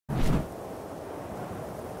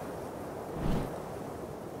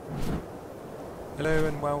Hello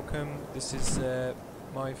and welcome. This is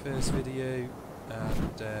my first video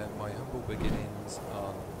and my humble beginnings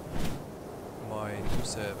on my new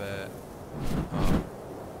server.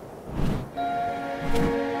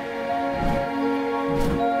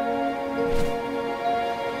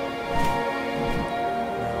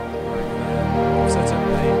 I've set up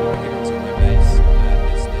the beginnings of my base,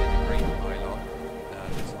 and it's near the green pylon,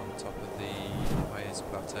 and it's on top of the highest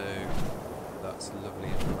plateau. That's lovely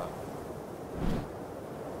and flat.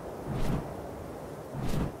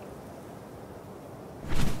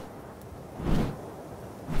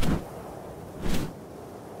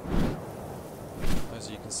 As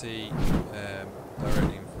you can see,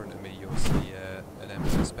 directly in front of me you'll see an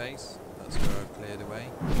empty space. That's where I've cleared away.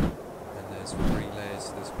 And there's 3 layers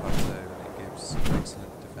to this plateau and it gives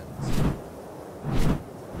excellent defence.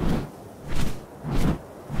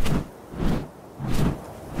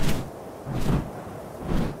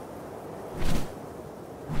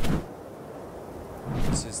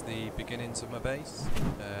 This is the beginnings of my base.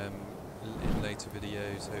 In later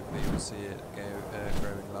videos, hopefully you'll see it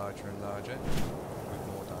growing larger and larger with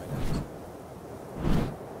more dinos.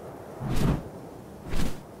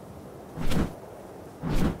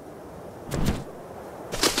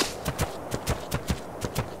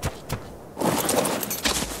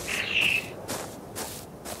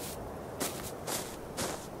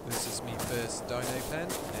 This is my first dino pen.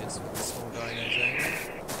 It's for the small dinos only.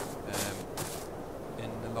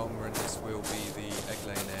 In the long run, this will be the egg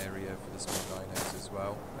laying area for the small dinos as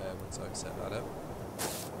well, once I've set that up.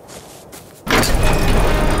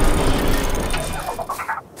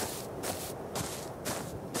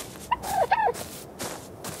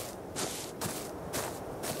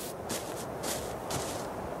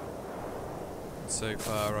 So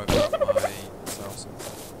far I've got myself some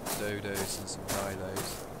dodos and some dilos.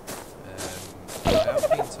 I have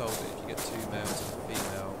been told that if you get 2 males and a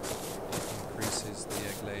female, increases the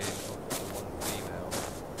egg laying of the 1 female.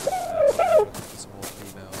 I'm looking for some more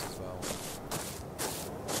females as well.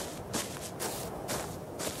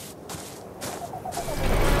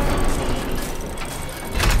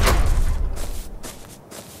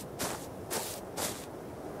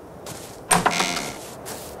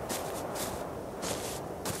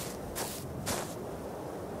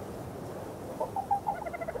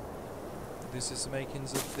 This is the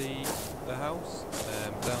makings of the house.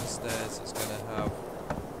 Downstairs it's going to have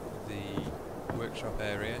the workshop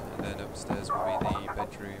area, and then upstairs will be the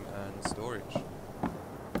bedroom and storage.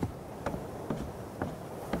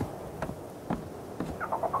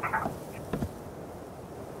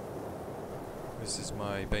 This is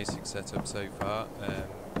my basic setup so far,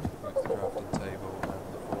 with the crafting table and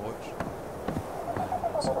the forge,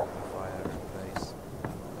 and also with the fire in place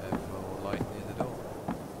for light near the door.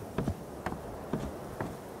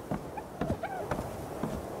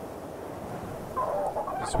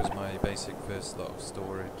 This was my basic first lot of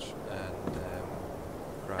storage and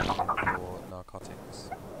crafting for narcotics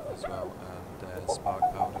as well, and spark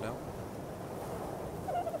powder now.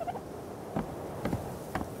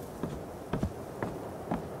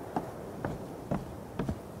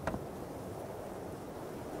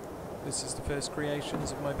 This is the first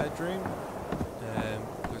creations of my bedroom,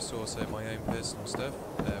 plus also my own personal stuff,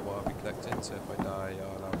 what I'll be collecting, so if I die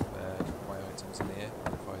I'll have my items in here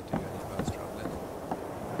if I do any fast travelling.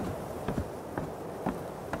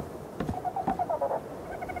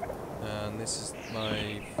 And this is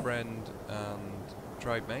my friend and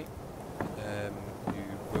tribe mate, who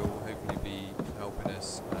will hopefully be helping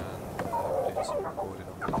us and doing some recording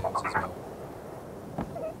on videos as well.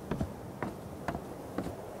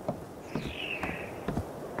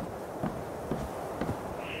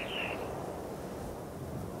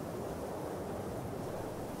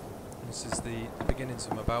 This is the beginnings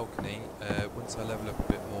of my balcony. Once I level up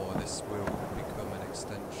a bit more, this will become an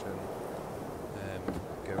extension,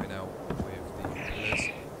 going out with the pillars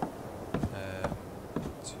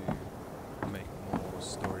to make more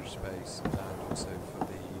storage space, and also for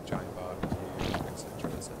the giant barbecue,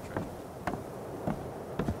 etc, etc.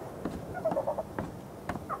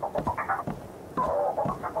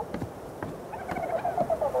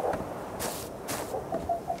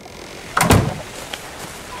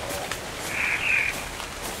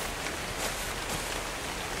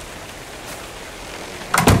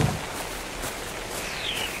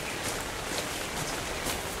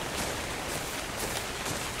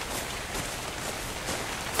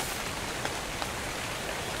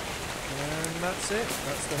 And that's it.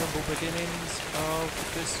 That's the humble beginnings of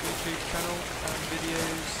this YouTube channel and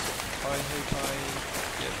videos. I hope I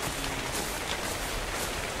get a few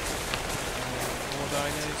more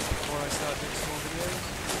dinos before I start doing some more videos.